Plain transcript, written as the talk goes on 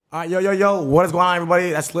All right, yo, what is going on, everybody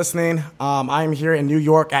that's listening? I am here in New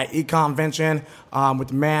York at eConvention with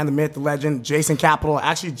the man, the myth, the legend, Jason Capital.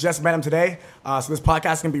 I actually just met him today, so this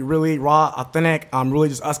podcast is going to be really raw, authentic, really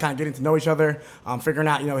just us kind of getting to know each other, figuring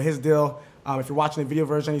out, his deal. If you're watching the video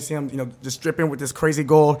version, you see him, just dripping with this crazy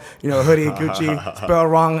gold, hoodie, Gucci,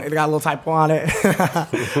 spelled wrong. It got a little typo on it.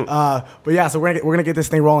 But yeah, so we're gonna get this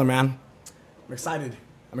thing rolling, man. I'm excited.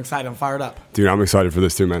 I'm fired up. Dude, I'm excited for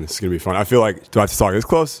this too, man. This is going to be fun. I feel like, do I have to talk this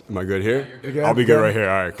close? Am I good here? You're good? I'll be good right here.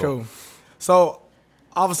 All right, cool. So,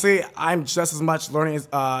 obviously, I'm just as much learning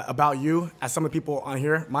about you as some of the people on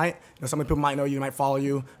here might. Some of the people might know you, might follow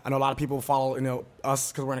you. I know a lot of people follow,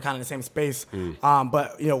 us because we're in kind of the same space.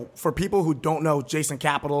 But, for people who don't know Jason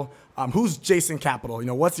Capital, who's Jason Capital?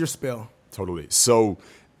 What's your spill? Totally. So,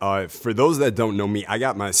 for those that don't know me, I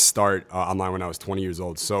got my start online when I was 20 years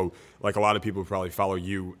old. So, like a lot of people who probably follow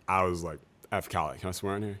you, I was like, F college. Can I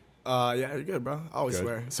swear on here? Yeah, you're good, bro. I always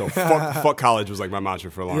swear. So fuck college was like my mantra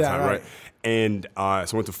for a long time, right? And so I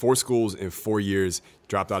went to 4 schools in 4 years,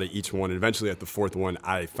 dropped out of each one, and eventually at the 4th one,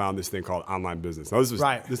 I found this thing called online business. Now this was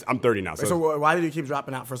I'm 30 now. So why did you keep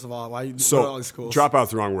dropping out? First of all, why you go to all these schools? Drop out's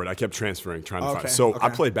the wrong word. I kept transferring, trying to find. So I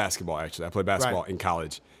played basketball actually. I played basketball in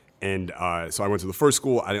college, and so I went to the first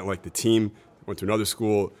school. I didn't like the team. Went to another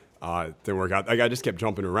school. Didn't work out. Like, I just kept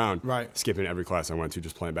jumping around, skipping every class I went to,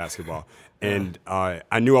 just playing basketball. And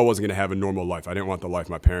I knew I wasn't going to have a normal life. I didn't want the life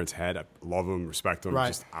my parents had. I love them, respect them.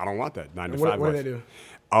 Just I don't want that 9 to 5 life. What do they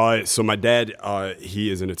do? So my dad,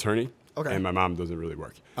 he is an attorney, and my mom doesn't really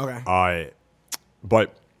work.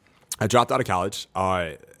 But I dropped out of college,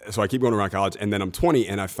 so I keep going around college, and then I'm 20,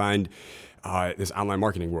 and I find this online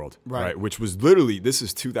marketing world, right? Which was literally, this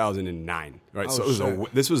is 2009, right?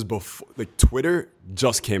 This was before, like, Twitter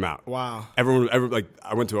just came out. Wow. Everyone,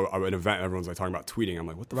 I went to an event, everyone's like talking about tweeting. I'm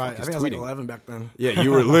like, what the fuck is tweeting? I think I was like 11 back then. Yeah,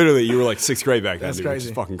 you were like 6th grade back then. That's dude, crazy.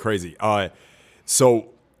 Which is fucking crazy. So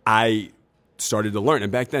I started to learn,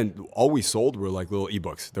 and back then all we sold were like little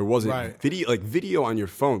ebooks. There wasn't video on your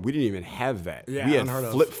phone. We didn't even have that. Yeah, we had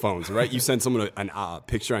flip phones, right? You sent someone a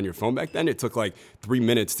picture on your phone back then. It took like 3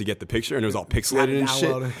 minutes to get the picture, and it was all pixelated and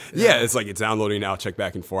shit. Yeah, it's like it's downloading now. Check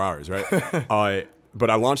back in 4 hours, right? But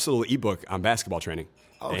I launched a little ebook on basketball training,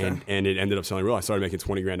 and it ended up selling real. I started making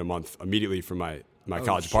 $20,000 a month immediately from my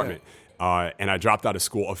college apartment. And I dropped out of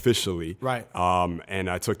school officially. And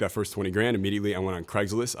I took that first $20,000 immediately. I went on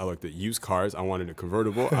Craigslist. I looked at used cars. I wanted a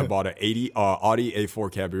convertible. I bought an Audi A4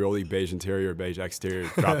 Cabriolet, beige interior, beige exterior,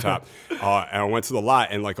 drop top. And I went to the lot,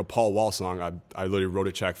 and like a Paul Wall song, I literally wrote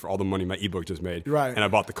a check for all the money my ebook just made. And I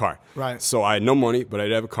bought the car. So I had no money, but I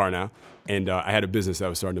did have a car now. And I had a business that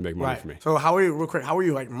was starting to make money for me. So how were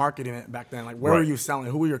you like marketing it back then? Like where were you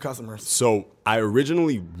selling? Who were your customers? So I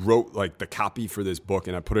originally wrote like the copy for this book,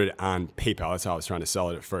 and I put it on PayPal. That's how I was trying to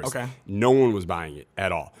sell it at first. No one was buying it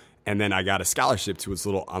at all. And then I got a scholarship to this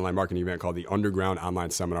little online marketing event called the Underground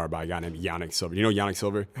Online Seminar by a guy named Yannick Silver. You know Yannick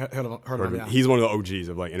Silver? Heard of him, yeah. He's one of the OGs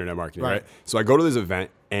of like internet marketing, right? So I go to this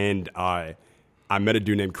event, and I met a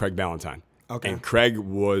dude named Craig Ballantyne. And Craig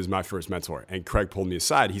was my first mentor. And Craig pulled me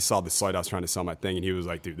aside. He saw the site I was trying to sell my thing, and he was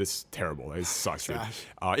like, dude, this is terrible. This sucks, dude.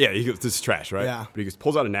 He goes, this is trash, right? But he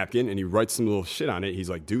pulls out a napkin, and he writes some little shit on it. He's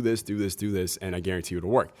like, do this, do this, do this, and I guarantee you it'll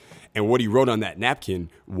work. And what he wrote on that napkin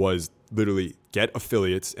was literally get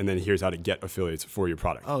affiliates, and then here's how to get affiliates for your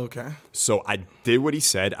product. So I did what he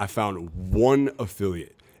said. I found one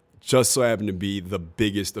affiliate. Just so happened to be the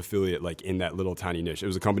biggest affiliate like in that little tiny niche. It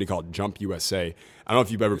was a company called Jump USA. I don't know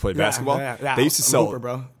if you've ever played basketball. They used to sell. Hooper,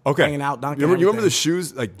 bro. Hanging out, dunking. You remember the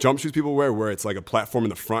shoes, like jump shoes people wear, where it's like a platform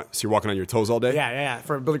in the front, so you're walking on your toes all day?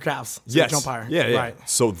 For Billy Crafts. Jump higher.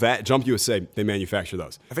 So that Jump USA, they manufacture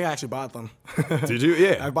those. I think I actually bought them. Did you?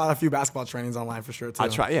 Yeah. I bought a few basketball trainings online for sure too. I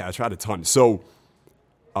tried a ton. So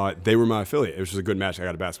they were my affiliate. It was just a good match. I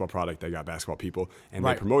got a basketball product. They got basketball people, and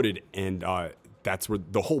they promoted, and that's where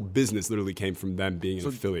the whole business literally came from, them being an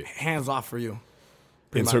affiliate. Hands off for you.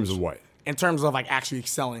 In terms of what? In terms of like actually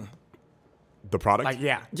selling. The product?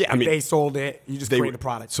 I mean, they sold it. You just created the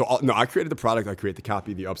product. So I created the product. I created the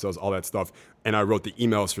copy, the upsells, all that stuff. And I wrote the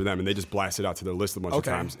emails for them, and they just blasted out to their list a bunch of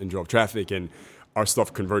times and drove traffic. And our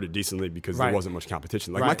stuff converted decently because there wasn't much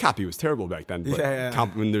competition. Like my copy was terrible back then.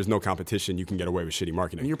 But when there's no competition, you can get away with shitty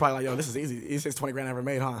marketing. And you're probably like, yo, this is easy. Easiest $20,000 I ever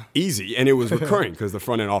made, huh? Easy. And it was recurring because the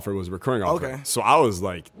front end offer was a recurring offer. So I was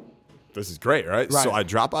like, this is great, right? So I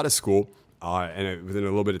drop out of school. And within a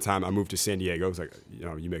little bit of time, I moved to San Diego. It's like,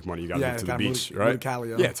 you make money, you got to move to the beach, right? Move to Cali,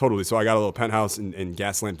 yeah, totally. So I got a little penthouse in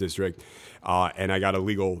Gaslamp District, and I got a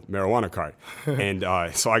legal marijuana card. And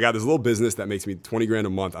so I got this little business that makes me $20,000 a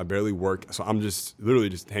month. I barely work. So I'm just literally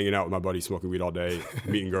just hanging out with my buddies, smoking weed all day,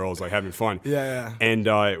 meeting girls, like having fun. Yeah.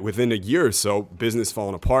 And within a year or so, business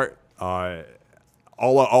falling apart.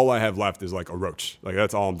 All I have left is like a roach. Like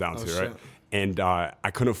that's all I'm down to, right? And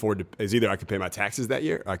I couldn't afford to. It's either I could pay my taxes that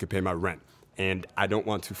year, or I could pay my rent. And I don't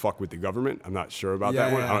want to fuck with the government. I'm not sure about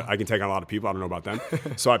that one. I can take on a lot of people. I don't know about them.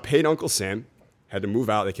 So I paid Uncle Sam. Had to move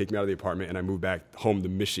out. They kicked me out of the apartment, and I moved back home to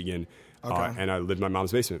Michigan. And I lived in my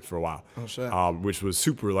mom's basement for a while, which was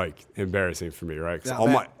super like embarrassing for me, right?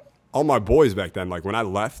 Because all my boys back then, like when I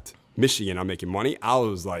left Michigan, I'm making money. I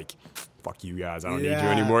was like, fuck you guys, I don't need you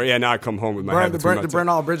anymore. Yeah, now I come home with my habits. Burn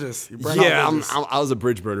all bridges. I was a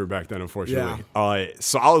bridge burner back then, unfortunately.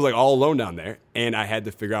 So I was like all alone down there, and I had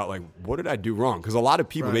to figure out like, what did I do wrong? Because a lot of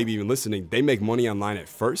people, maybe even listening, they make money online at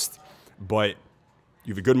first, but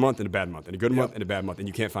you have a good month and a bad month, and a good month and a bad month, and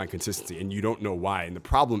you can't find consistency, and you don't know why. And the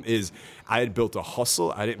problem is, I had built a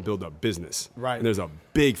hustle, I didn't build a business. Right. And there's a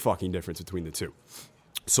big fucking difference between the two.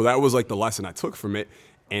 So that was like the lesson I took from it.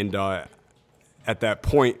 And at that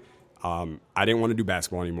point, I didn't want to do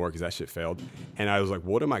basketball anymore because that shit failed. And I was like,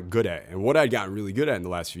 what am I good at? And what I'd gotten really good at in the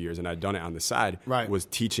last few years, and I'd done it on the side, was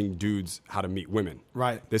teaching dudes how to meet women.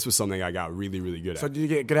 Right. This was something I got really, really good at. So did you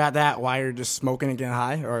get good at that while you're just smoking and getting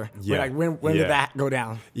high? Or when did that go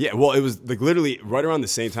down? Yeah, well, it was like literally right around the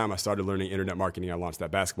same time I started learning internet marketing. I launched that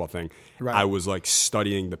basketball thing. Right. I was like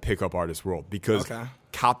studying the pickup artist world because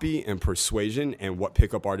copy and persuasion and what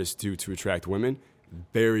pickup artists do to attract women,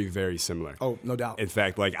 very, very similar. Oh, no doubt. In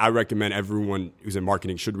fact, like I recommend everyone who's in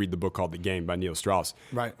marketing should read the book called The Game by Neil Strauss.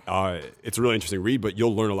 Right. It's a really interesting read, but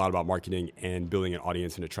you'll learn a lot about marketing and building an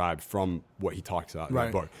audience and a tribe from what he talks about in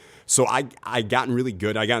that book. So I gotten really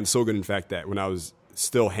good. I gotten so good, in fact, that when I was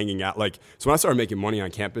still hanging out, so when I started making money on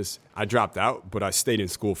campus, I dropped out, but I stayed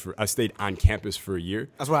on campus for a year.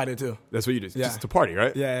 That's what I did too. That's what you did, just to party,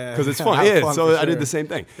 right? Yeah. Because it's fun. Yeah, so I sure. did the same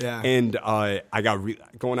thing. Yeah. And I got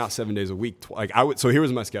going out 7 days a week. So here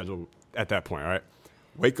was my schedule at that point. All right,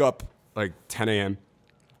 wake up like 10 a.m.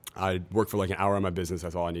 I'd work for like an hour on my business.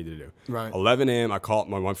 That's all I needed to do. Right. 11 a.m. I call up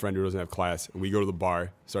my one friend who doesn't have class, and we go to the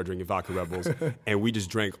bar, start drinking vodka Rebels, and we just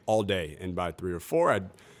drank all day. And by 3 or 4, I'd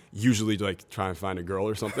usually like try and find a girl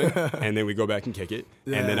or something, and then we go back and kick it,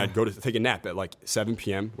 and then I'd go to take a nap at like 7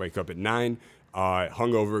 p.m., wake up at 9,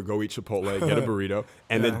 hungover, go eat Chipotle, get a burrito,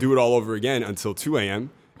 and then do it all over again until 2 a.m.,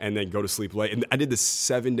 and then go to sleep late. And I did this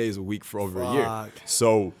 7 days a week for over a year.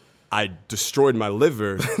 So I destroyed my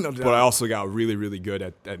liver, but I also got really, really good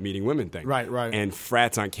at meeting women thing. Right. And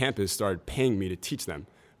frats on campus started paying me to teach them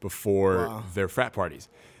before their frat parties.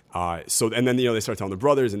 And then they started telling their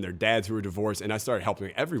brothers and their dads who were divorced, and I started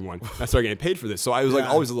helping everyone. I started getting paid for this, so I was like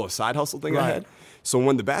always a little side hustle thing I had. So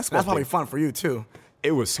when the basketball, that's probably fun for you too.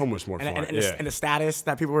 It was so much more fun. And the status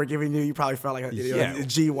that people were giving you, you probably felt like a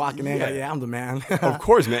G walking in. Like, I'm the man. Of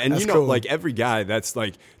course, man. And cool. like every guy, that's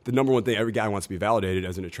like the number one thing. Every guy wants to be validated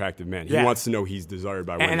as an attractive man. He wants to know he's desired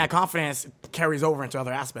by women. And that confidence carries over into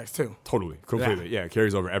other aspects too. Totally, completely. Yeah, it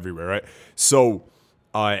carries over everywhere, right? So,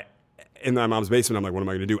 in my mom's basement, I'm like, what am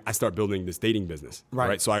I going to do? I start building this dating business.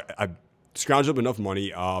 Right. So I scrounged up enough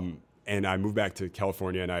money, and I moved back to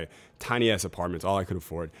California, and tiny ass apartments, all I could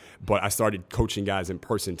afford. But I started coaching guys in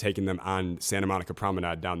person, taking them on Santa Monica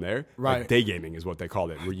Promenade down there. Right. Like day gaming is what they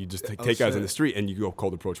called it, where you just take guys in the street and you go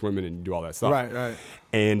cold approach women and you do all that stuff. Right.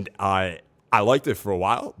 And I liked it for a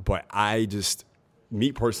while, but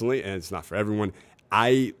me personally, and it's not for everyone,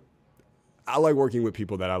 I like working with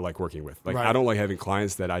people that I like working with. Like, I don't like having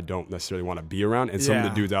clients that I don't necessarily want to be around. And some of the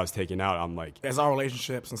dudes I was taking out, I'm like... It's all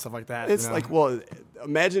relationships and stuff like that. It's like, well,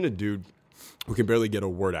 imagine a dude who can barely get a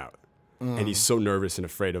word out. And he's so nervous and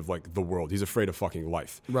afraid of, like, the world. He's afraid of fucking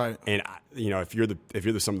life. Right. And, if you're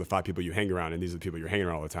the sum of the 5 people you hang around, and these are the people you're hanging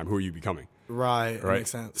around all the time, who are you becoming? Right. That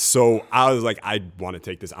makes sense. So I was like, I want to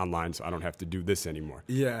take this online so I don't have to do this anymore.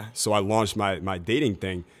 Yeah. So I launched my dating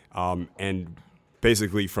thing, and...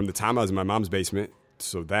 basically, from the time I was in my mom's basement,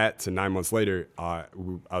 so that to 9 months later, I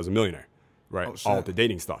was a millionaire, right? All with the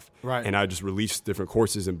dating stuff. Right. And I just released different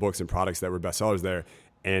courses and books and products that were bestsellers there.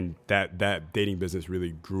 And that dating business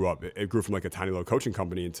really grew up. It grew from like a tiny little coaching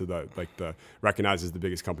company into the recognized as the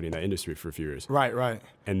biggest company in that industry for a few years. Right.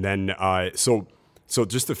 And then, so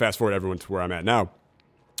just to fast forward everyone to where I'm at now,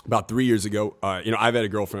 about 3 years ago, I've had a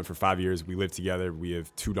girlfriend for 5 years. We live together. We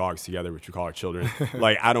have 2 dogs together, which we call our children.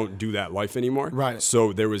 Like, I don't do that life anymore. Right.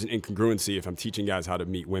 So there was an incongruency if I'm teaching guys how to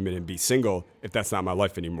meet women and be single, if that's not my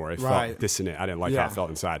life anymore. It felt dissonant. I didn't like how it felt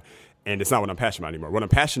inside. And it's not what I'm passionate about anymore. What I'm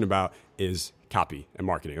passionate about is copy and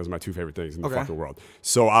marketing. Those are my two favorite things in the fucking world.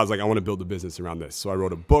 So I was like, I want to build a business around this. So I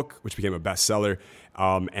wrote a book, which became a bestseller.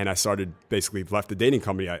 And I started, basically left the dating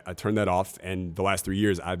company. I turned that off. And the last 3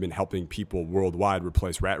 years, I've been helping people worldwide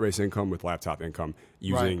replace rat race income with laptop income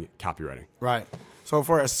using copywriting. Right. So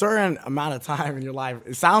for a certain amount of time in your life,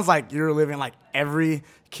 it sounds like you're living like every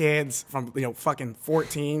kid's from, fucking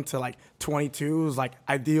 14 to like 22's like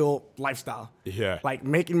ideal lifestyle. Yeah. Like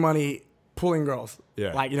making money, pulling girls.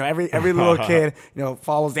 Yeah. Like, every little kid,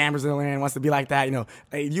 follows Dan Brazilian, wants to be like that.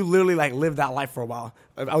 You literally like live that life for a while.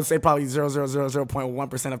 I would say probably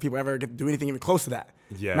 0.1% of people ever get to do anything even close to that.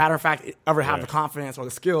 Yeah. Matter of fact, ever have the confidence or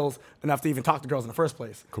the skills enough to even talk to girls in the first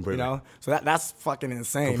place. Completely. So that's fucking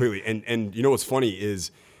insane. Completely. And what's funny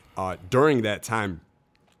is during that time,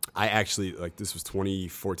 I actually, like this was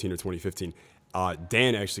 2014 or 2015,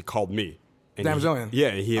 Dan actually called me. And Dan Brazilian? Yeah,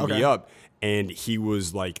 and he hit me up. And he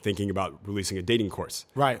was like thinking about releasing a dating course.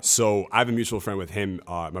 Right. So I have a mutual friend with him,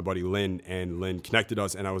 my buddy Lynn, and Lynn connected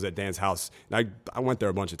us. And I was at Dan's house. And I went there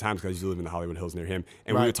a bunch of times because I used to live in the Hollywood Hills near him.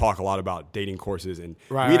 And we would talk a lot about dating courses. And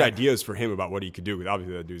we had ideas for him about what he could do. Because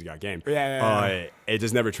obviously that dude's got game. Yeah. It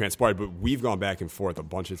just never transpired. But we've gone back and forth a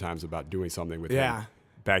bunch of times about doing something with him.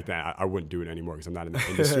 Back then, I wouldn't do it anymore because I'm not in the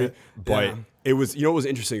industry. But it was, what was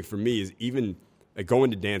interesting for me is even like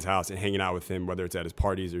going to Dan's house and hanging out with him, whether it's at his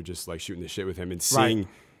parties or just like shooting the shit with him and seeing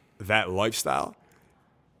that lifestyle.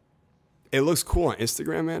 It looks cool on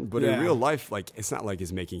Instagram, man, but in real life, like it's not like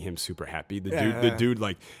it's making him super happy. The dude,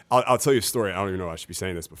 like I'll tell you a story. I don't even know if I should be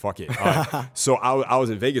saying this, but fuck it. So I was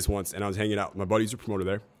in Vegas once and I was hanging out. My buddy's a promoter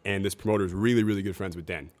there, and this promoter is really, really good friends with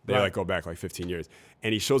Dan. They like go back like 15 years,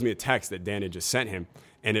 and he shows me a text that Dan had just sent him,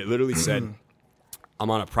 and it literally said,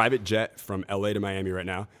 "I'm on a private jet from LA to Miami right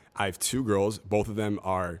now. I have 2 girls. Both of them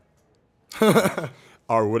are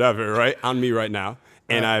whatever, right? On me right now.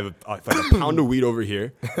 And I have like a pound of weed over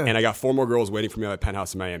here. And I got 4 more girls waiting for me at my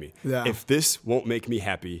penthouse in Miami. Yeah. If this won't make me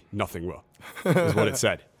happy, nothing will," is what it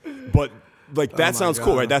said. But like that sounds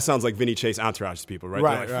cool, right? That sounds like Vinny Chase entourage people, right?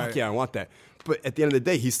 They're like, fuck yeah, I want that. But at the end of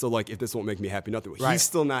the day, he's still like, if this won't make me happy, nothing will. He's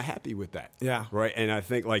still not happy with that. Yeah. Right? And I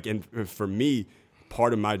think like, and for me,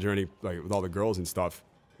 part of my journey, like with all the girls and stuff,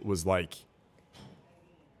 was like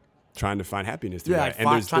trying to find happiness through that.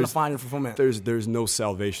 And trying to find your fulfillment. There's no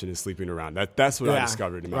salvation in sleeping around. That's what I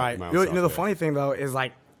discovered in my own self. The funny thing though is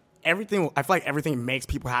like everything. I feel like everything makes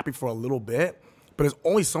people happy for a little bit, but there's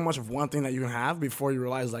only so much of one thing that you can have before you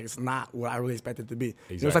realize like it's not what I really expected it to be.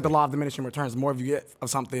 Exactly. It's like the law of diminishing returns. The more you get of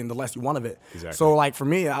something, the less you want of it. Exactly. So like for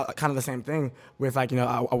me, kind of the same thing with like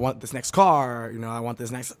I want this next car. I want this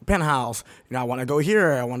next penthouse. I want to go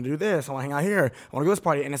here. I want to do this. I want to hang out here. I want to go to this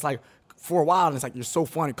party. And it's like, for a while, and it's like you're so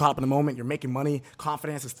fun, you're caught up in the moment, you're making money,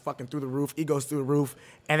 confidence is fucking through the roof, ego's through the roof,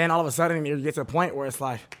 and then all of a sudden you get to a point where it's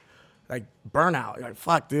like burnout. You're like,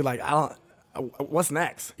 fuck, dude, like what's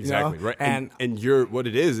next? Exactly, right. And you're what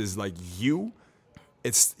it is like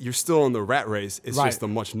you're still in the rat race. It's just a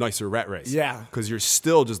much nicer rat race. Yeah, because you're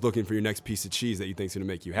still just looking for your next piece of cheese that you think's gonna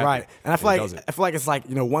make you happy. Right, and I feel like it's like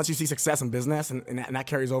once you see success in business and that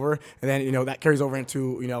carries over, and then that carries over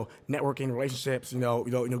into networking, relationships,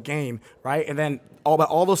 game, right, and then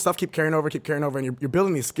all those stuff keep carrying over, and you're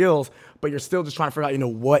building these skills, but you're still just trying to figure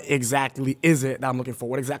out what exactly is it that I'm looking for,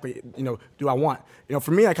 what exactly do I want.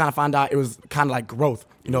 For me, I kind of found out it was kind of like growth,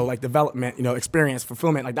 like development, experience,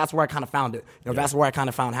 fulfillment. Like that's where I kind of found it. That's where I kind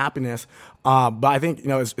of found happiness. But I think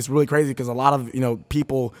it's really crazy because a lot of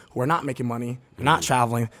people who are not making money, not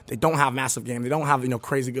traveling, they don't have massive game, they don't have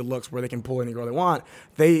crazy good looks where they can pull any girl they want.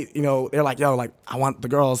 They they're like, like I want the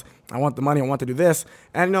girls, I want the money, I want to do this.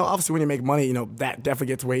 And obviously when you make money, that definitely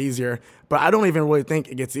gets way easier. But I don't even really think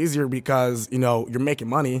it gets easier because you're making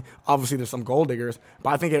money. Obviously there's some gold diggers,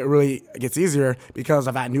 but I think it really gets easier because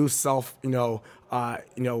of that new self,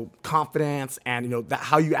 confidence and that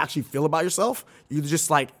how you actually feel about yourself. You just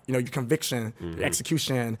like your conviction, your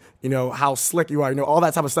execution, how slick you are. All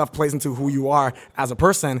that type of stuff plays into who you are as a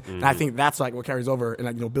person. And I think that's like what carries over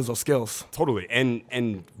and builds those skills. Totally.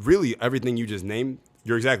 And really everything you just named,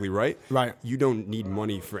 you're exactly right. Right. You don't need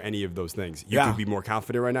money for any of those things. You could be more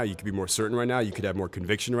confident right now. You could be more certain right now. You could have more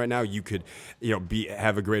conviction right now. You could,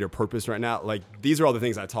 have a greater purpose right now. Like these are all the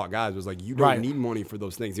things I taught guys. Was like you don't need money for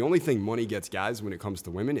those things. The only thing money gets guys when it comes to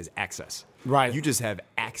women is access. Right. You just have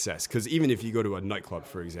access because even if you go to a nightclub,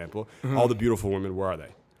 for example, all the beautiful women, where are they?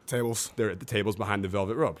 Tables. They're at the tables behind the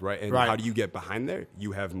velvet rope, right? And how do you get behind there?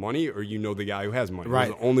 You have money or the guy who has money. Right.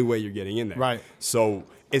 That's the only way you're getting in there. Right. So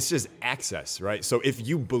it's just access, right? So if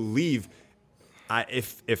you believe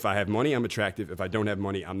if I have money, I'm attractive. If I don't have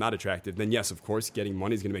money, I'm not attractive. Then yes, of course, getting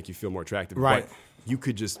money is going to make you feel more attractive. Right. But you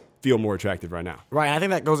could just feel more attractive right now. Right, and I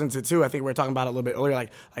think that goes into too. I think we were talking about it a little bit earlier,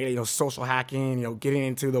 like social hacking, getting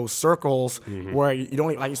into those circles where you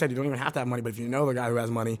don't, like you said, you don't even have to have money, but if you know the guy who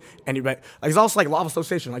has money, and it's also like law of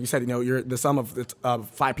association, like you said, you're the sum of the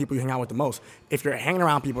 5 people you hang out with the most. If you're hanging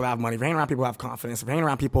around people that have money, if you're hanging around people who have confidence, if you're hanging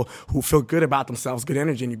around people who feel good about themselves, good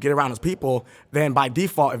energy, and you get around those people, then by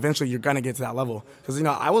default, eventually you're gonna get to that level. Because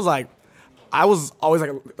I was always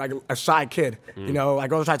like a shy kid, Like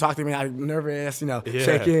girls try to talk to me, I'm nervous,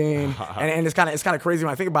 shaking, and it's kind of crazy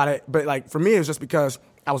when I think about it. But like for me, it was just because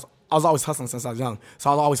I was always hustling since I was young, so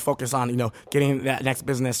I was always focused on getting that next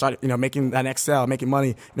business, making that next sale, making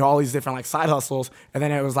money, all these different like side hustles, and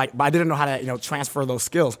then it was like, but I didn't know how to transfer those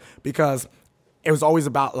skills because it was always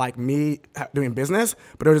about like me doing business,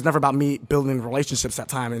 but it was never about me building relationships at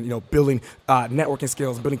time and building networking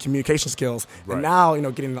skills, building communication skills. Right. And now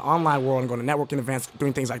getting in the online world and going to networking events,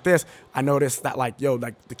 doing things like this, I noticed that like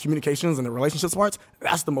the communications and the relationships parts,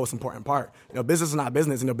 that's the most important part. Business is not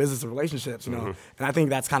business, business is relationships. And I think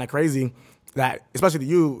that's kind of crazy that, especially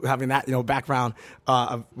you having that background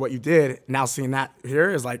of what you did, now seeing that here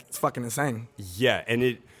is like it's fucking insane. Yeah,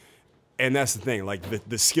 and that's the thing, like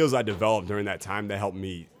the skills I developed during that time, that helped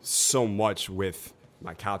me so much with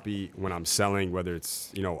my copy when I'm selling, whether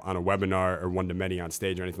it's, on a webinar or one-to-many on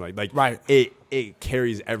stage or anything like right. It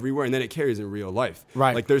carries everywhere, and then it carries in real life.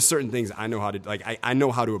 Right. Like there's certain things I know how to, like I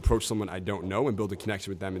know how to approach someone I don't know and build a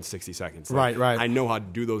connection with them in 60 seconds. Like, right. I know how to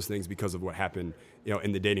do those things because of what happened,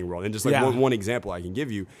 in the dating world. And just like one example I can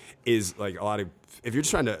give you is like if you're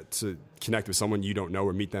just trying to connect with someone you don't know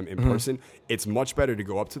or meet them in person, it's much better to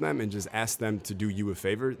go up to them and just ask them to do you a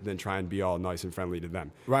favor than try and be all nice and friendly to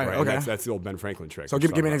them. Right. Okay. That's the old Ben Franklin trick. So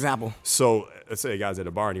give me an example. So let's say a guy's at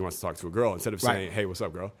a bar and he wants to talk to a girl. Instead of saying, hey, what's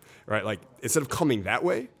up, girl? Right? Like instead of coming that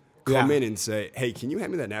way, come in and say, hey, can you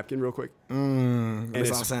hand me that napkin real quick? And makes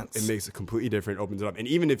a lot of sense. It makes it completely different, opens it up. And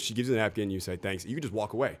even if she gives you the napkin and you say thanks, you can just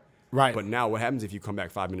walk away. Right. But now what happens if you come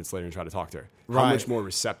back 5 minutes later and try to talk to her? Right. How much more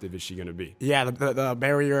receptive is she going to be? Yeah, the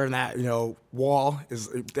barrier and that, wall is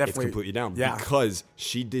definitely... It's completely down. Yeah. Because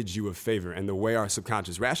she did you a favor. And the way our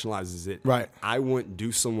subconscious rationalizes it, right. I wouldn't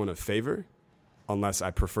do someone a favor unless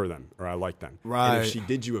I prefer them or I like them. Right. And if she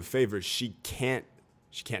did you a favor, she can't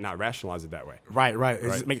not rationalize it that way. Right.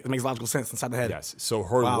 It makes logical sense inside the head. Yes. So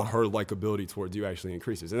her likability towards you actually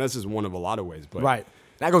increases. And that's just one of a lot of ways. But right.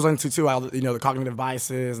 That goes into too, the cognitive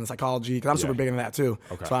biases and psychology, because I'm super big into that too.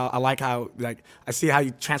 Okay. So I like how I see how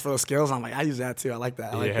you transfer those skills. And I'm like, I use that too. I like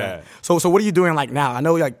that. I like that. So what are you doing like now? I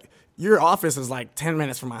know your office is like 10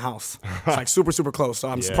 minutes from my house. It's like super, super close. So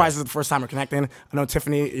I'm surprised it's the first time we're connecting. I know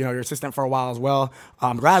Tiffany, your assistant for a while as well.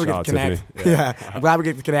 I'm glad we get to connect. Yeah. I'm glad we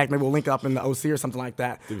get to connect. Maybe we'll link up in the OC or something like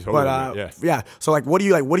that. But So what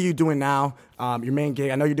are you doing now? Your main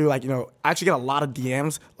gig. I know you do I actually get a lot of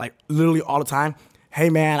DMs like literally all the time. Hey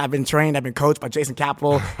man, I've been coached by Jason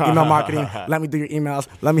Capital, email marketing. Let me do your emails.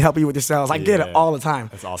 Let me help you with your sales. I get it all the time.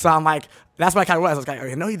 That's awesome. So I'm like, that's what I kind of was. I was like,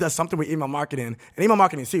 I know he does something with email marketing, and email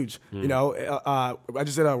marketing is huge. I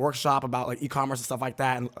just did a workshop about like e-commerce and stuff like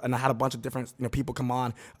that, and I had a bunch of different people come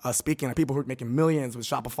on speaking, like people who are making millions with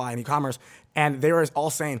Shopify and e-commerce, and they were all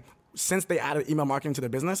saying, since they added email marketing to their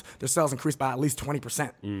business, their sales increased by at least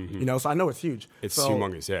 20%. So I know it's huge. It's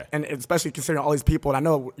humongous, yeah. And especially considering all these people, and I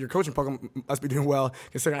know your coaching program must be doing well,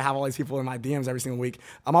 considering I have all these people in my DMs every single week.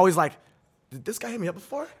 I'm always like, did this guy hit me up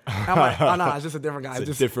before? And I'm like, oh no, it's just a different guy. It's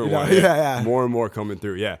just a different one. Yeah. More and more coming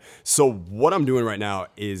through, yeah. So what I'm doing right now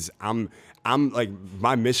is I'm like,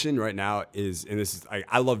 my mission right now is, and this is,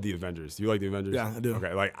 I love the Avengers. Do you like the Avengers? Yeah, I do.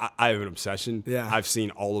 Okay, like I have an obsession. Yeah. I've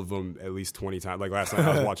seen all of them at least 20 times. Like last night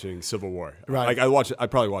I was watching Civil War. Right. Like I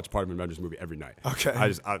probably watch part of an Avengers movie every night.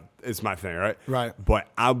 Okay. It's my thing, right? Right. But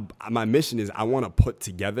my mission is I want to put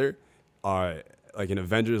together like an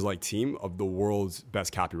Avengers-like team of the world's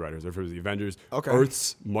best copywriters. Or for the Avengers,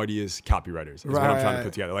 Earth's mightiest copywriters is what I'm trying to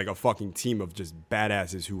put together. Like a fucking team of just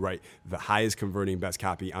badasses who write the highest converting best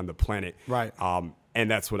copy on the planet. Right.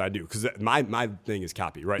 And that's what I do. Because my thing is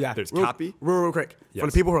copy, right? Yeah. There's copy. Real quick. Yes. For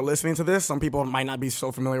the people who are listening to this, some people might not be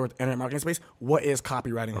so familiar with the internet marketing space. What is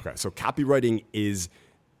copywriting? Okay, so copywriting is,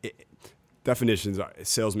 definitions are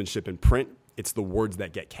salesmanship in print. It's the words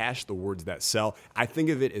that get cash, the words that sell. I think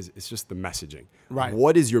of it as it's just the messaging. Right.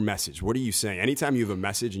 What is your message? What are you saying? Anytime you have a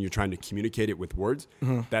message and you're trying to communicate it with words,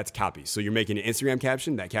 that's copy. So you're making an Instagram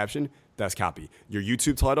caption, that's copy. Your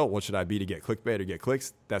YouTube title, what should I be to get clickbait or get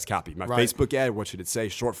clicks? That's copy. My Facebook ad, what should it say?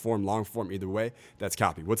 Short form, long form, either way, that's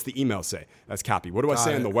copy. What's the email say? That's copy. What do I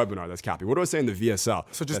say in the webinar? That's copy. What do I say in the VSL?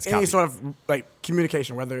 So just that's any copy. sort of like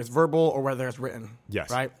communication, whether it's verbal or whether it's written.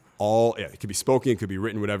 Yes. Right? It could be spoken, it could be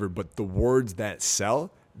written, whatever, but the words that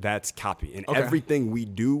sell, that's copy. And everything we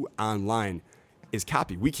do online is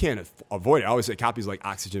copy. We can't avoid it. I always say copy is like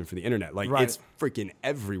oxygen for the internet. Like it's freaking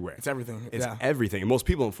everywhere. It's everything. It's everything. And most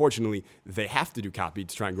people, unfortunately, they have to do copy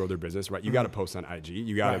to try and grow their business, right? You got to post on IG.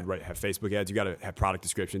 You got to have Facebook ads. You got to have product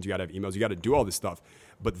descriptions. You got to have emails. You got to do all this stuff.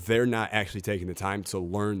 But they're not actually taking the time to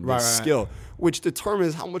learn this skill, which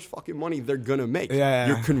determines how much fucking money they're gonna make.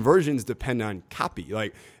 Your conversions depend on copy.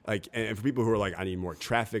 Like, and for people who are like, I need more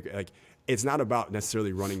traffic, like, it's not about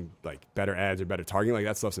necessarily running like better ads or better targeting. Like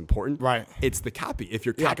that stuff's important. Right. It's the copy. If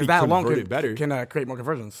your copy that alone converted better, can create more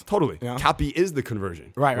conversions. Totally. You know? Copy is the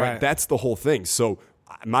conversion. Right. That's the whole thing. So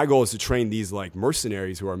my goal is to train these like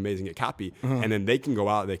mercenaries who are amazing at copy, and then they can go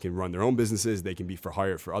out, they can run their own businesses, they can be for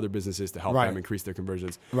hire for other businesses to help them increase their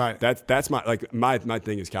conversions. Right. That's my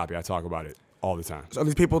thing is copy. I talk about it all the time. So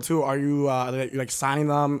these people too, are you like signing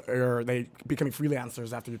them, or are they becoming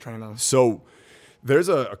freelancers after you train them? So there's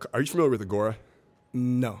are you familiar with Agora?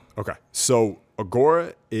 No. Okay. So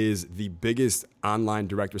Agora is the biggest online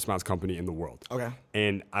direct response company in the world. Okay.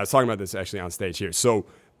 And I was talking about this actually on stage here. So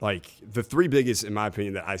like the three biggest, in my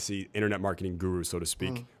opinion, that I see internet marketing gurus, so to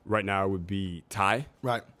speak, right now would be Ty,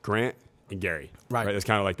 Grant, and Gary. Right. That's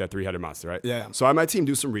kind of like that three-headed monster, right? Yeah. So I had my team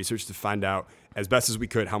do some research to find out as best as we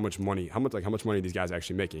could how much money are these guys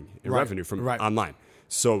actually making in revenue from online.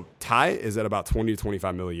 So Ty is at about 20 to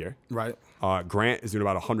 25 mil a year. Right. Grant is doing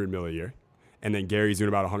about 100 mil a year. And then Gary's doing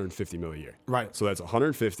about 150 mil a year. Right. So that's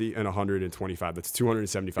 150 and 125. That's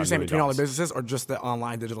 275 You're saying million. Between all the businesses or just the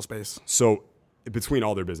online digital space? So between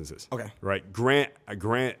all their businesses. Okay. Right. Grant,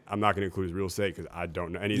 I'm not going to include his real estate because I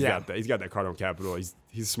don't know. And he's got that Cardone Capital. He's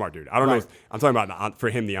a smart dude. I don't know. I'm talking about for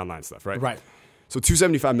him the online stuff, right? Right. So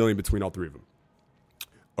 275 million between all three of them.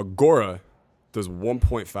 Agora does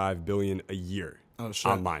 1.5 billion a year.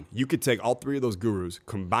 Online. You could take all three of those gurus,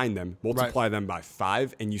 combine them, multiply them by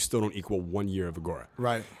 5, and you still don't equal 1 year of Agora.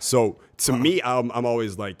 Right. So to me, I'm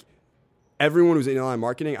always like, everyone who's in online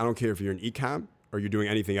marketing, I don't care if you're in e-com or you're doing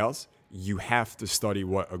anything else, you have to study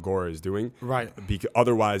what Agora is doing. Right. Because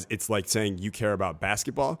otherwise, it's like saying you care about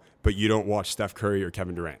basketball, but you don't watch Steph Curry or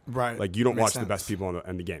Kevin Durant. Right. Like you don't Makes watch sense. the best people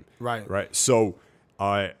in the game. Right. Right. So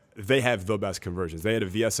they have the best conversions. They had a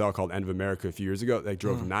VSL called End of America a few years ago. They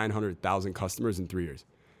drove 900,000 customers in 3 years,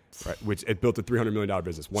 right? Which it built a $300 million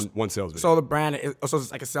business, one sales video. So the brand, so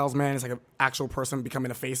it's like a salesman, it's like an actual person becoming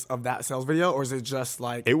the face of that sales video, or is it just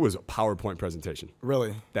like... It was a PowerPoint presentation.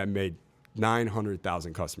 Really? That made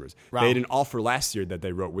 900,000 customers. Wow. They had an offer last year that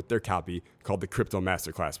they wrote with their copy called the Crypto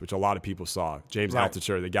Masterclass, which a lot of people saw. James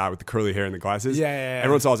Altucher, the guy with the curly hair and the glasses. Yeah.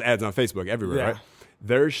 Everyone saw his ads on Facebook everywhere, right?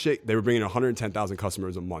 Their shit, they were bringing 110,000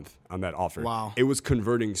 customers a month on that offer. Wow. It was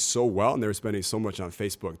converting so well, and they were spending so much on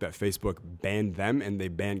Facebook that Facebook banned them, and they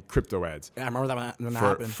banned crypto ads. Yeah, I remember that when that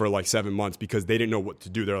happened. For like 7 months because they didn't know what to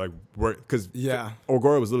do. They're like, because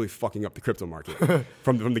Agora was literally fucking up the crypto market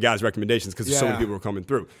from the guys' recommendations because so many people were coming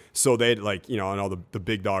through. So they'd like, and all the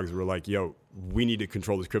big dogs were like, yo, we need to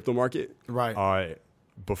control this crypto market. Right.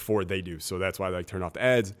 Before they do. So that's why they turn off the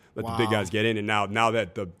ads, let the big guys get in. And now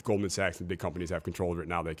that the Goldman Sachs and big companies have control of it,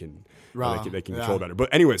 now they can control better.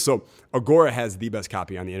 But anyway, so Agora has the best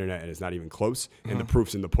copy on the internet, and it's not even close. And the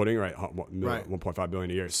proof's in the pudding, right? 1.5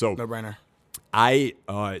 billion a year. So no brainer. I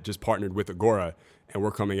just partnered with Agora, and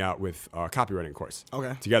we're coming out with a copywriting course.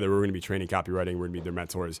 Okay. Together, we're going to be training copywriting. We're going to be their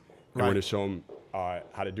mentors. And we're going to show them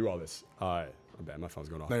how to do all this. Bad. My phone's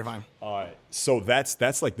going off. No, you're fine. So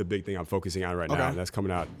that's like the big thing I'm focusing on right now. And that's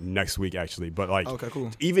coming out next week actually. But like, cool.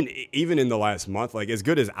 Even in the last month, like as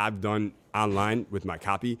good as I've done online with my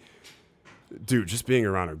copy, dude, just being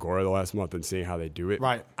around Agora the last month and seeing how they do it.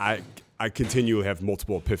 Right. I continually have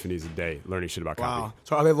multiple epiphanies a day learning shit about copy. Wow.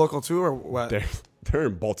 So are they local too, or what? They're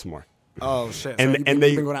in Baltimore. Oh shit! And so you've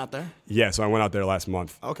been going out there? Yeah, so I went out there last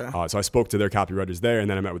month. Okay. So I spoke to their copywriters there, and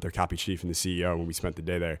then I met with their copy chief and the CEO, and we spent the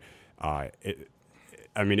day there.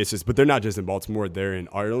 It's just, but they're not just in Baltimore. They're in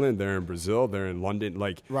Ireland. They're in Brazil. They're in London.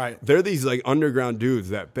 Like, they're these like underground dudes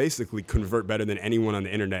that basically convert better than anyone on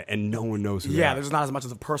the internet, and no one knows who they are. There's not as much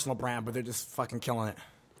as a personal brand, but they're just fucking killing it.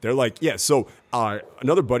 They're like, So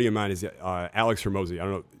another buddy of mine is Alex Hermosi. I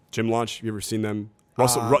don't know, Gym Launch. You ever seen them?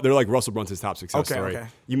 They're like Russell Brunson's top success story. Okay.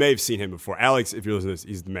 You may have seen him before. Alex, if you're listening to this,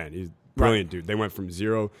 he's the man. He's a brilliant dude. They went from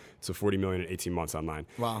 0 to 40 million in 18 months online.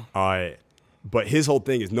 Wow. But his whole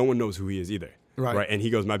thing is no one knows who he is either. Right. And he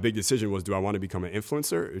goes, my big decision was, do I want to become an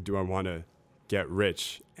influencer or do I want to get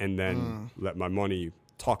rich and then let my money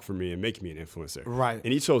talk for me and make me an influencer? Right.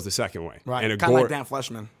 And he chose the second way. Right. And kind of like Dan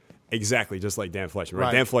Fleshman. Exactly, just like Dan Fleshman.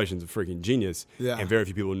 Right? Dan Fleshman's a freaking genius. Yeah. And very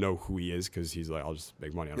few people know who he is because he's like, I'll just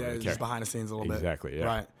make money. I don't really care. Just behind the scenes a little bit. Exactly, yeah.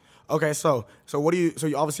 Right. Okay, so what do you? So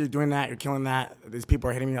you obviously you're doing that. You're killing that. These people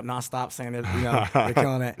are hitting me up nonstop saying that they're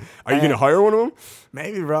killing it. Are you gonna hire one of them?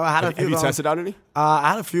 Maybe, bro. I had a few. Have you of them. tested out any? I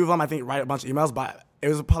had a few of them. I think write a bunch of emails, but it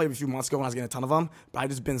was probably a few months ago when I was getting a ton of them. But I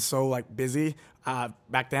just been so like busy.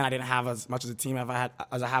 Back then, I didn't have as much as a team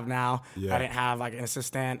as I have now. Yeah. I didn't have like an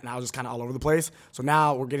assistant, and I was just kind of all over the place. So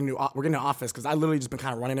now we're getting an office because I literally just been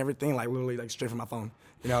kind of running everything like literally like straight from my phone,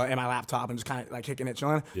 and my laptop, and just kind of like kicking it,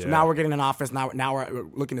 chilling. Yeah. So now we're getting an office. Now we're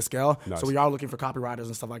looking to scale. Nice. So we are looking for copywriters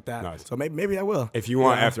and stuff like that. Nice. So maybe I will. If you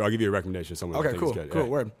want, after I'll give you a recommendation. Someone. Okay, I think cool, is good. cool, Yeah.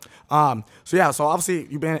 word. So obviously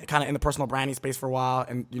you've been kind of in the personal branding space for a while,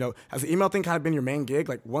 and has the email thing kind of been your main gig?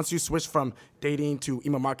 Like once you switch from dating to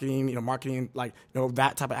email marketing, marketing like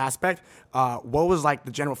that type of aspect, what was like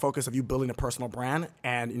the general focus of you building a personal brand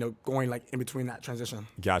and going like in between that transition?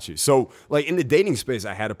 Got you. So like in the dating space,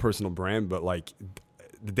 I had a personal brand, but like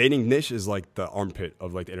the dating niche is like the armpit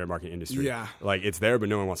of like the internet marketing industry. Yeah. Like it's there, but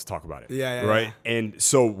no one wants to talk about it. Yeah. Right. Yeah. And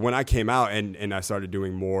so when I came out and I started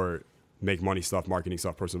doing more make money stuff, marketing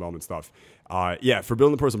stuff, personal development stuff, for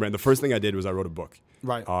building the personal brand, the first thing I did was I wrote a book.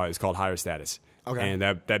 Right. It's called Higher Status. Okay. And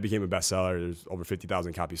that became a bestseller. There's over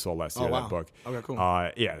 50,000 copies sold last year. wow. That book. Okay, cool.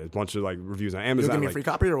 There's a bunch of like reviews on You'll Amazon. give me a free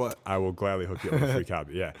copy or what? I will gladly hook you up with a free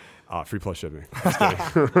copy. Yeah. Free plus shipping. Let's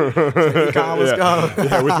go.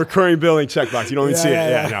 Yeah, with recurring billing checkbox. You don't even see it.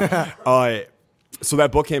 Yeah. No. So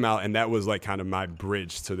that book came out, and that was like kind of my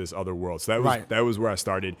bridge to this other world. So that was where I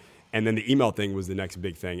started. And then the email thing was the next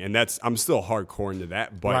big thing. And I'm still hardcore into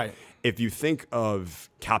that. But if you think of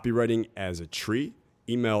copywriting as a tree,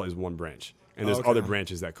 email is one branch. And there's other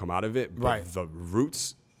branches that come out of it. But the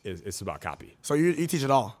roots, it's about copy. So you teach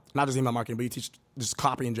it all, not just email marketing, but you teach just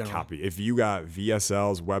copy in general. Copy. If you got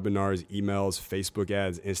VSLs, webinars, emails, Facebook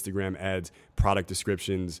ads, Instagram ads, product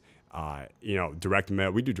descriptions, direct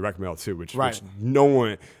mail. We do direct mail too, which no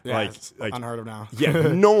one it's unheard of now.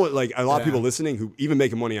 No one, like a lot of people listening who even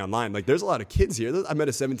making money online. Like there's a lot of kids here. I met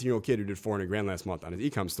a 17-year-old kid who did $400,000 last month on his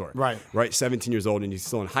e-com store. Right. 17 years old and he's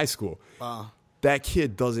still in high school. That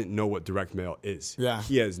kid doesn't know what direct mail is. Yeah.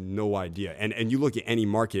 He has no idea. And you look at any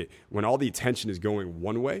market, when all the attention is going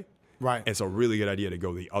one way, it's a really good idea to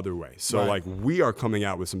go the other way. So like we are coming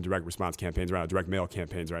out with some direct response campaigns right now, direct mail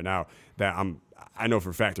campaigns right now that I know for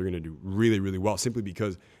a fact they're going to do really, really well simply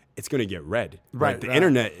because it's going to get read. The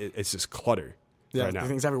internet, it's just clutter. Yeah, right now.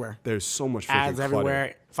 Things everywhere. There's so much ads clutter.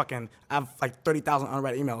 everywhere. Fucking, I have like 30,000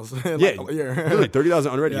 unread emails. Literally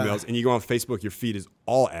 30,000 unread emails, and you go on Facebook, your feed is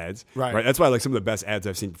all ads. Right. That's why like some of the best ads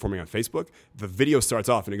I've seen performing on Facebook. The video starts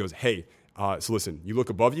off and it goes, "Hey, so listen, you look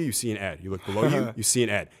above you see an ad. You look below you, you see an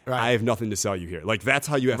ad. I have nothing to sell you here." Like that's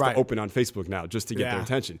how you have to open on Facebook now just to get their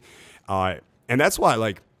attention. And that's why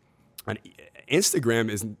like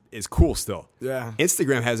Instagram is cool still. Yeah.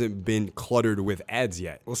 Instagram hasn't been cluttered with ads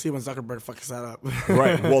yet. We'll see when Zuckerberg fucks that up.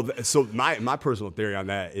 Right. Well, so my personal theory on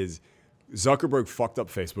that is Zuckerberg fucked up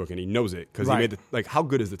Facebook and he knows it because he made how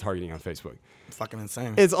good is the targeting on Facebook? Fucking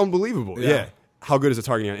insane. It's unbelievable. Yeah. How good is the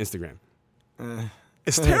targeting on Instagram?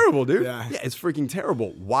 It's terrible, dude. Yeah, it's freaking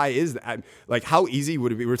terrible. Why is that? Like, how easy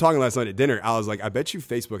would it be? We were talking last night at dinner. I was like, I bet you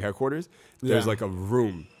Facebook headquarters, there's like a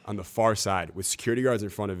room on the far side with security guards in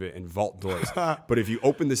front of it and vault doors. But if you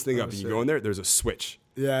open this thing up and you go in there, there's a switch.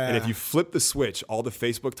 Yeah. And if you flip the switch, all the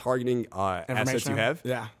Facebook targeting assets you have,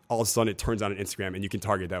 all of a sudden it turns on Instagram and you can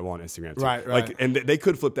target that well on Instagram too. Right. Like, and they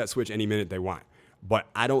could flip that switch any minute they want. But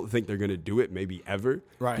I don't think they're going to do it maybe ever.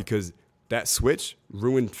 Right. Because that switch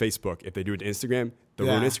ruined Facebook. If they do it to Instagram, they'll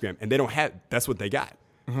ruin Instagram. And they don't have, that's what they got.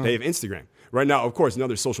 Mm-hmm. They have Instagram. Right now, of course,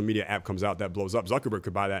 another social media app comes out that blows up. Zuckerberg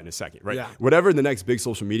could buy that in a second, right? Yeah. Whatever the next big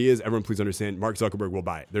social media is, everyone please understand, Mark Zuckerberg will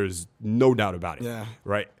buy it. There's no doubt about it. Yeah.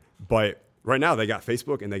 Right? But right now, they got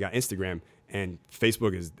Facebook and they got Instagram, and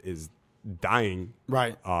Facebook is dying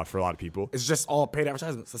for a lot of people. It's just all paid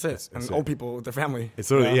advertisements. That's it. And old people with their family.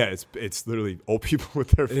 It's literally, it's literally old people with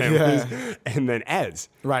their families and then ads.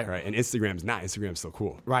 Right. And Instagram's not. Instagram's still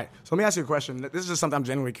cool. Right. So let me ask you a question. This is just something I'm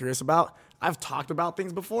genuinely curious about. I've talked about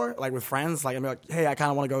things before, like with friends. Like I'm like, hey, I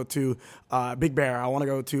kind of want to go to Big Bear. I want to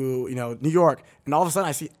go to New York. And all of a sudden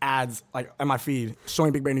I see ads like on my feed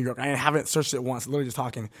showing Big Bear, New York. I haven't searched it once. Literally just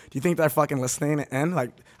talking. Do you think they're fucking listening? And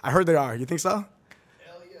like I heard they are. You think so?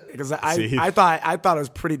 Because I thought it was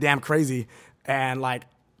pretty damn crazy, and like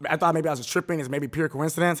I thought maybe I was just tripping. It's maybe pure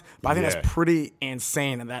coincidence, but I think that's pretty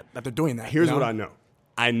insane that they're doing that. Here's what I know.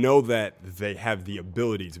 I know that they have the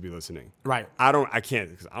ability to be listening. Right. I can't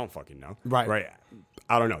because I don't fucking know. Right.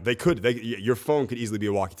 I don't know. They could. Your phone could easily be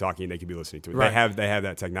a walkie-talkie, and they could be listening to it. Right. They have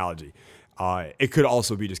that technology. It could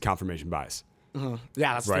also be just confirmation bias. Yeah,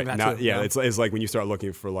 that's right that now. too. Yeah, it's like when you start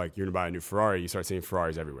looking for like you're gonna buy a new Ferrari, you start seeing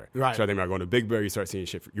Ferraris everywhere. Right. You start thinking about going to Big Bear, you start seeing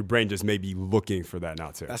shit. Your brain just may be looking for that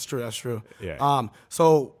now too. That's true. Yeah.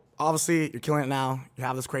 So obviously you're killing it now. You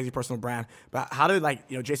have this crazy personal brand. But how did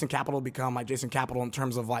Jason Capital become like Jason Capital in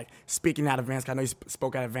terms of like speaking at events? I know you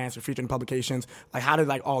spoke at events or featured in publications. Like how did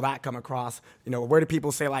like all that come across? Where do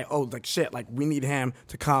people say like, oh, like shit, like we need him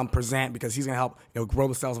to come present because he's gonna help grow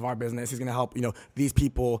the sales of our business. He's gonna help these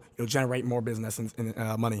people generate more business and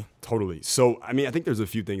money. Totally. So I mean, I think there's a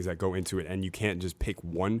few things that go into it, and you can't just pick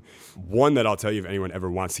one. One that I'll tell you, if anyone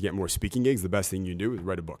ever wants to get more speaking gigs, the best thing you do is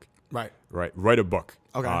write a book. Right. Write a book.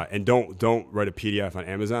 Okay. And don't write a PDF on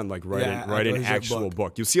Amazon. Like write an actual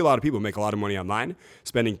book. You'll see a lot of people make a lot of money online,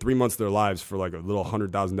 spending 3 months of their lives for like a little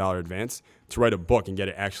 $100,000 advance to write a book and get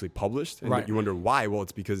it actually published. And you wonder why? Well,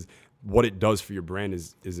 it's because what it does for your brand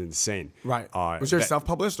is insane. Right. Was yours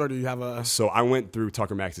self-published or do you have a? So I went through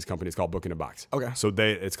Tucker Max's company. It's called Book in a Box. Okay. So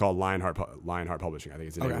it's called Lionheart Publishing. I think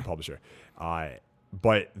it's the name of the publisher.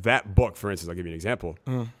 But that book, for instance, I'll give you an example.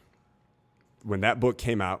 When that book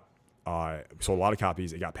came out, sold a lot of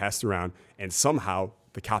copies. It got passed around, and somehow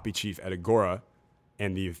the copy chief at Agora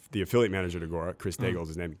and the affiliate manager at Agora, Chris Daigle's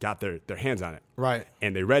his name, got their hands on it. Right.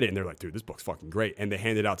 And they read it, and they're like, dude, this book's fucking great. And they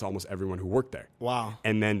handed it out to almost everyone who worked there. Wow.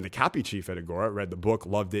 And then the copy chief at Agora read the book,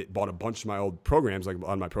 loved it, bought a bunch of my old programs, like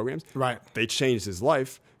on my programs. Right. They changed his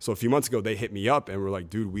life. So a few months ago, they hit me up and were like,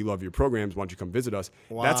 dude, we love your programs. Why don't you come visit us?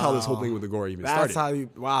 Wow. That's how this whole thing with Agora even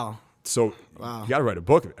started. Wow. So you got to write a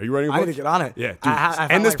book. Are you writing a book? I need to get on it. Yeah, dude. I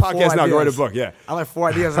and this like podcast now, go write a book. Yeah. I have like 4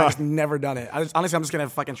 ideas. I've just never done it. Honestly, I'm just going to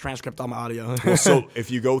fucking transcript all my audio. Well, so if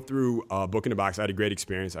you go through Book in a Box, I had a great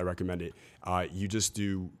experience. I recommend it. You just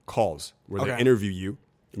do calls where they interview you.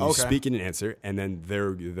 And you speak in an answer, and then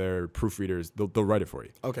their proofreaders, they'll write it for you.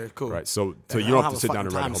 Okay, cool. Right, so you don't have to sit down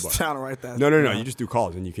and write a whole book. Down and write that. No. You just do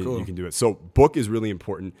calls, and you can do it. So book is really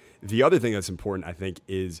important. The other thing that's important, I think,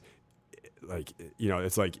 is like,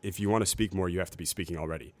 it's like if you want to speak more, you have to be speaking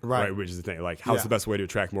already. Right. Which is the thing. Like, how's the best way to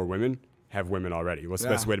attract more women? Have women already. What's the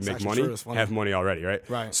best way to make money? Have money already, right?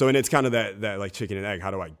 Right. So, and it's kind of that like chicken and egg. How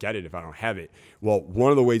do I get it if I don't have it? Well,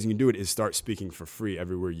 one of the ways you can do it is start speaking for free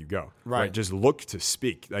everywhere you go. Right. Just look to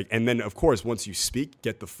speak. And then, of course, once you speak,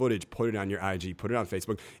 get the footage, put it on your IG, put it on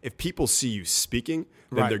Facebook. If people see you speaking,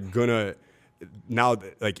 then they're gonna. Now,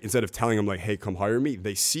 like, instead of telling them like, "Hey, come hire me,"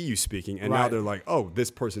 they see you speaking, and now they're like, "Oh,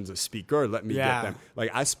 this person's a speaker. Let me get them."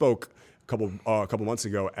 Like, I spoke a couple months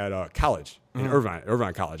ago at a college in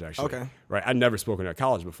Irvine College, actually. Okay. Right. I'd never spoken at a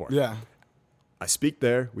college before. Yeah. I speak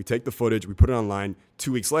there. We take the footage. We put it online.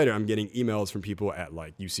 2 weeks later, I'm getting emails from people at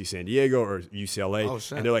like UC San Diego or UCLA,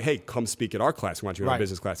 and they're like, "Hey, come speak at our class. We want you in our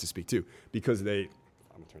business class to speak too," because I'm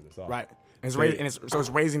gonna turn this off. Right. It's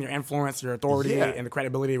raising your influence, your authority, and the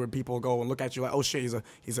credibility where people go and look at you like, oh shit,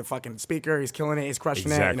 he's a fucking speaker, he's killing it, he's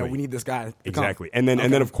crushing it. We need this guy. Exactly. And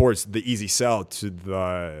then of course the easy sell to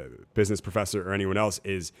the business professor or anyone else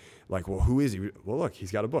is like, well, who is he? Well, look,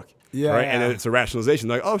 he's got a book. Yeah. Right. And then it's a rationalization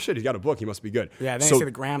like, oh shit, he's got a book, he must be good. Yeah. Then you see the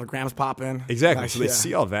gram's popping. Exactly. So they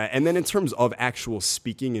see all that, and then in terms of actual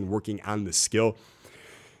speaking and working on the skill.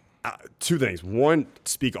 2 things. One,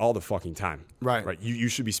 speak all the fucking time. Right. You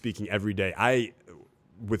should be speaking every day.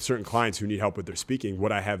 With certain clients who need help with their speaking,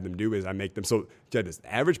 what I have them do is I make them. So, get this: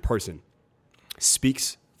 the average person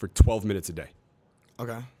speaks for 12 minutes a day.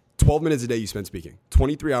 Okay. 12 minutes a day you spend speaking.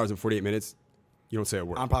 23 hours and 48 minutes, you don't say a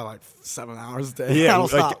word. I'm probably like 7 hours a day.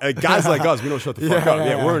 Yeah, guys like us, we don't shut the fuck up.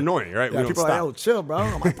 Yeah, we're annoying, right? Yeah, we don't people stop. are like, oh, chill, bro.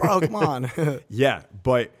 I'm like, bro, come on. Yeah,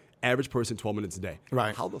 but average person, 12 minutes a day.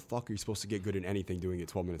 Right. How the fuck are you supposed to get good at anything doing it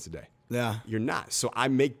 12 minutes a day? Yeah. You're not. So I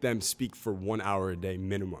make them speak for 1 hour a day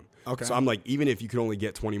minimum. Okay. So I'm like, even if you can only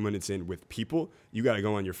get 20 minutes in with people, you got to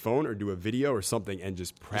go on your phone or do a video or something and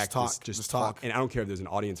just practice. Just talk. And I don't care if there's an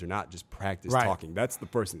audience or not, just practice talking. That's the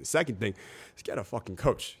first thing. The second thing is get a fucking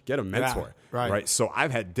coach, get a mentor. Yeah, right. So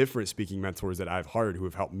I've had different speaking mentors that I've hired who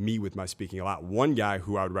have helped me with my speaking a lot. One guy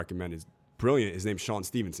who I would recommend is brilliant. His name's Sean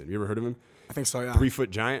Stevenson. You ever heard of him? I think so, yeah.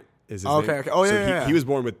 3-foot giant. Is his name. Okay. Oh, so yeah, he was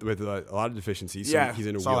born with a lot of deficiencies. So yeah, he's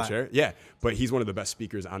in a wheelchair. That. Yeah, but he's one of the best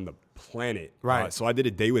speakers on the planet. Right. So I did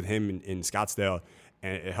a day with him in Scottsdale,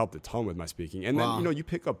 and it helped a ton with my speaking. And then, you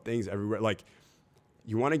pick up things everywhere. Like,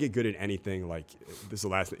 you want to get good at anything, like, this is the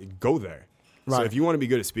last thing, go there. Right. So if you want to be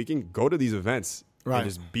good at speaking, go to these events and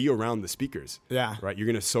just be around the speakers. Yeah. Right? You're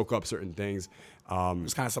going to soak up certain things.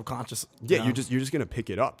 It's kind of subconscious. Yeah, you're just gonna pick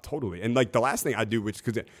it up totally. And like the last thing I do, which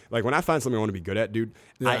because like when I find something I want to be good at, dude,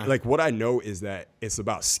 what I know is that it's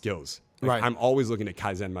about skills. Like, I'm always looking to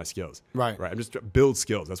Kaizen my skills. Right. I'm just build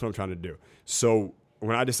skills. That's what I'm trying to do. So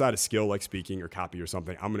when I decide a skill like speaking or copy or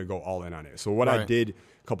something, I'm going to go all in on it. So what I did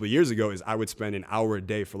a couple of years ago is I would spend an hour a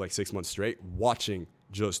day for like 6 months straight watching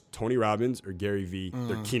just Tony Robbins or Gary Vee,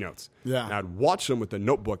 their keynotes. Yeah. And I'd watch them with a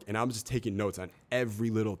notebook, and I'm just taking notes on every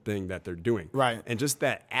little thing that they're doing. Right. And just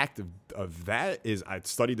that act of that is, I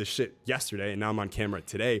studied this shit yesterday, and now I'm on camera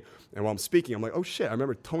today, and while I'm speaking, I'm like, oh shit, I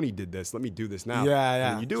remember Tony did this. Let me do this now.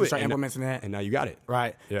 Yeah. And you do so it. Start implementing it. And now you got it.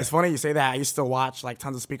 Right. Yeah. It's funny you say that. I used to watch like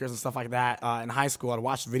tons of speakers and stuff like that in high school. I'd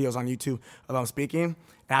watch videos on YouTube of them speaking.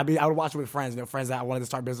 And I would watch it with friends, friends that I wanted to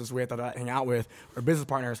start business with, that I hang out with, or business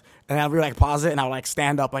partners. And I'd really like pause it, and I would like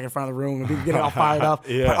stand up like in front of the room and be getting all fired up.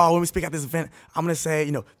 Like, oh, when we speak at this event, I'm gonna say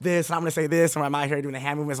this, and I'm gonna say this, and I'm out here doing the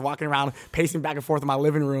hand movements, walking around, pacing back and forth in my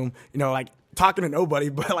living room, like talking to nobody,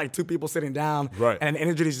 but like two people sitting down. Right. And the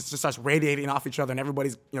energy just starts radiating off each other, and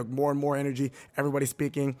everybody's more and more energy. Everybody's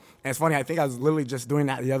speaking, and it's funny. I think I was literally just doing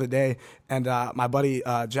that the other day, and my buddy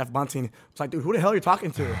Jeff Bunting was like, "Dude, who the hell are you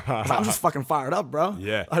talking to?" I was like, "I'm just fucking fired up, bro.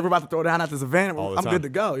 Yeah. Like, we're about to throw down at this event. I'm good to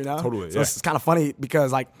go. Totally. So it's kind of funny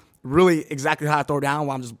because like really exactly how I throw down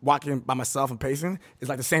while I'm just walking by myself and pacing is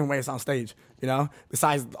like the same way it's on stage.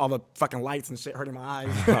 Besides all the fucking lights and shit hurting my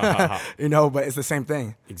eyes, but it's the same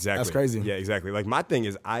thing. Exactly. That's crazy. Yeah, exactly. Like my thing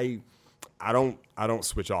is I don't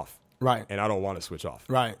switch off. Right. And I don't want to switch off.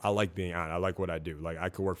 Right. I like being on. I like what I do. Like I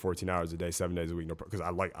could work 14 hours a day, 7 days a week, because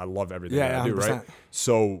I love everything that I do, 100%. Right?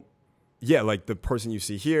 So yeah, like the person you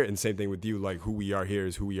see here, and same thing with you, like who we are here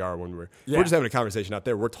is who we are when we're just having a conversation out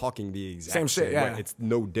there. We're talking the exact same shit, way. It's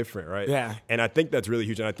no different, right? Yeah. And I think that's really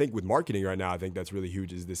huge. And I think with marketing right now, I think that's really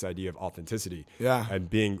huge is this idea of authenticity. Yeah.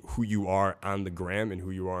 And being who you are on the gram and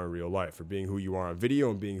who you are in real life, or being who you are on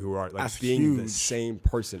video and being who you are, like that's being huge. the same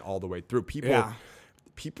person all the way through.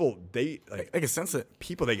 People, they can sense it.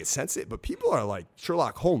 They get sense it, but people are like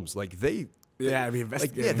Sherlock Holmes. Like they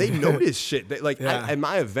they notice shit. At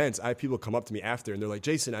my events, I have people come up to me after, and they're like,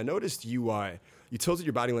 Jason, I noticed you tilted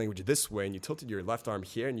your body language this way, and you tilted your left arm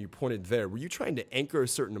here, and you pointed there. Were you trying to anchor a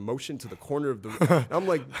certain emotion to the corner of the and I'm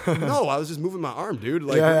like, no, I was just moving my arm, dude.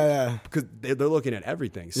 Like, because they're looking at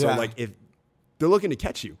everything. So like, if they're looking to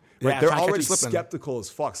catch you, right? They're already skeptical as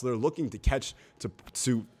fuck. So they're looking to catch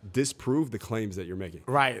to disprove the claims that you're making.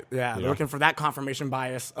 Right. Yeah. They're looking for that confirmation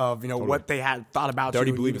bias of what they had thought about. They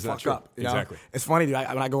already you. believe it's not true. Exactly. It's funny, dude.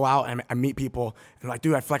 When I go out and I meet people and like,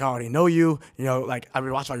 dude, I feel like I already know you. Like I've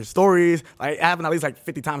been watching all your stories. Like it happened at least like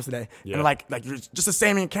 50 times today. Yeah. And like you're just the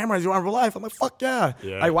same in camera as you are in real life. I'm like, fuck yeah.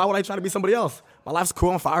 Like why would I try to be somebody else? My life's cool.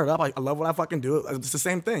 I'm fired up. I love what I fucking do. It's the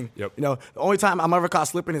same thing. Yep. The only time I'm ever caught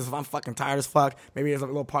slipping is if I'm fucking tired as fuck. Maybe there's a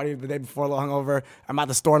little party the day before, a little hungover. I'm at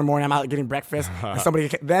the store in the morning. I'm out getting breakfast. And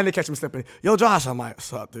then they catch me slipping. Yo, Josh. I'm like,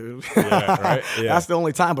 what's up, dude? Yeah, right? Yeah. That's the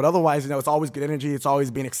only time. But otherwise, it's always good energy. It's always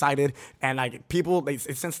being excited. And like people, they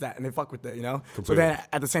sense that and they fuck with it, Completely. So then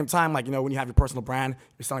at the same time, like, when you have your personal brand,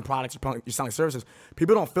 you're selling products, you're selling services,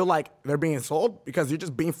 people don't feel like they're being sold because you're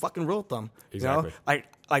just being fucking real with them. Exactly.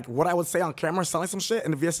 Like what I would say on camera selling some shit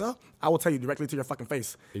in the VSL, I will tell you directly to your fucking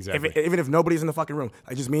face. Exactly. Even if nobody's in the fucking room,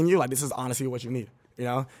 like just me and you, like this is honestly what you need.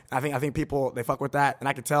 And I think people, they fuck with that, and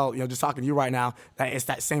I can tell, just talking to you right now, that it's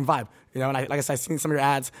that same vibe. And like I said, I've seen some of your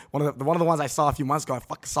ads. One of the ones I saw a few months ago, I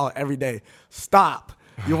fucking saw it every day. Stop.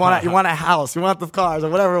 You want a house, you want the cars, or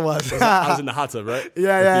whatever it was. I was in the hot tub, right?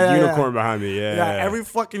 Yeah. The unicorn behind me, yeah. Every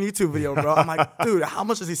fucking YouTube video, bro. I'm like, dude, how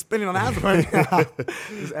much is he spending on ads right now?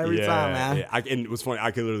 Just every time, man. Yeah. And it was funny, I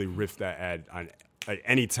could literally riff that ad on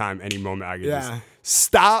any time, any moment. I could just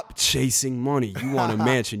stop chasing money. You want a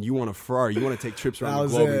mansion, you want a Ferrari, you want to take trips around the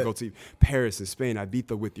globe and go to Paris and Spain,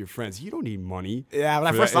 Ibiza with your friends. You don't need money. Yeah, when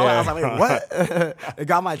I first saw it, I was like, wait, what? It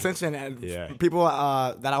got my attention, and people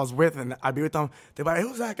that I was with, and I'd be with them, they'd be like,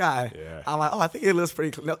 who's that guy? Yeah. I'm like, oh, I think he lives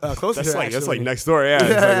pretty close to here. That's like next door, It's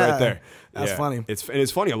like right there. That's funny. It's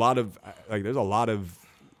funny, there's a lot of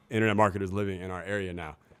internet marketers living in our area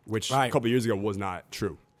now, which a couple of years ago was not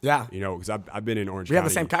true. Yeah. Because I've been in Orange County. We have the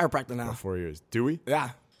same chiropractor now. For 4 years. Do we? Yeah.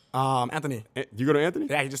 Anthony. You go to Anthony?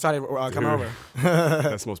 Yeah, he just started coming over.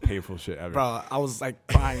 That's the most painful shit ever. Bro, I was like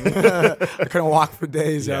crying. I couldn't walk for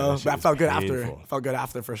days, yo. But I felt good after. Felt good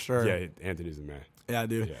after for sure. Yeah, Anthony's the man. Yeah,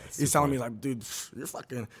 dude. Yeah, he's telling me, like, dude, you're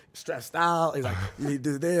fucking stressed out. He's like, you need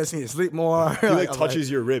to do this, you need to sleep more. He touches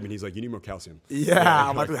your rib, and he's like, you need more calcium. Yeah.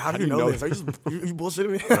 I'm like, dude, how do you know this? Are you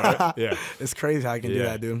bullshitting me? Right? Yeah. It's crazy how you can do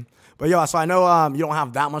that, dude. But, yo, so I know you don't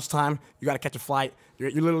have that much time. You got to catch a flight. You're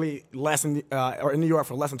literally in New York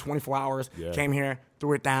for less than 24 hours. Yeah. Came here,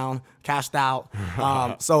 threw it down, cashed out.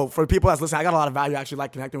 So for the people that's listening, I got a lot of value. I actually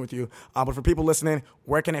like connecting with you. But for people listening,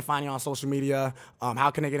 where can they find you on social media? How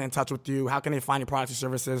can they get in touch with you? How can they find your products or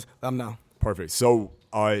services? Let them know. Perfect. So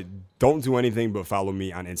don't do anything but follow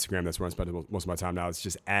me on Instagram. That's where I spend most of my time now. It's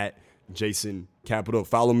just at Jason Capital.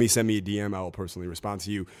 Follow me, send me a DM. I will personally respond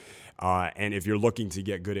to you. And if you're looking to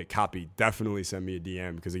get good at copy, definitely send me a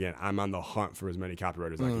DM because, again, I'm on the hunt for as many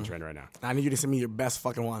copywriters I can train right now. I need you to send me your best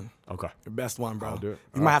fucking one. Okay. Your best one, bro. I'll do it.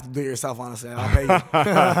 You might have to do it yourself, honestly. I'll pay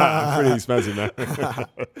you. Pretty expensive, man.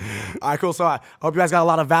 All right, cool. So I hope you guys got a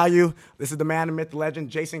lot of value. This is the man, the myth, the legend,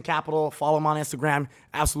 Jason Capital. Follow him on Instagram.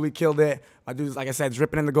 Absolutely killed it. My dude's, like I said,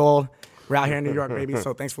 dripping in the gold. We're out here in New York, baby.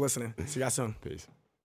 So thanks for listening. See you guys soon. Peace.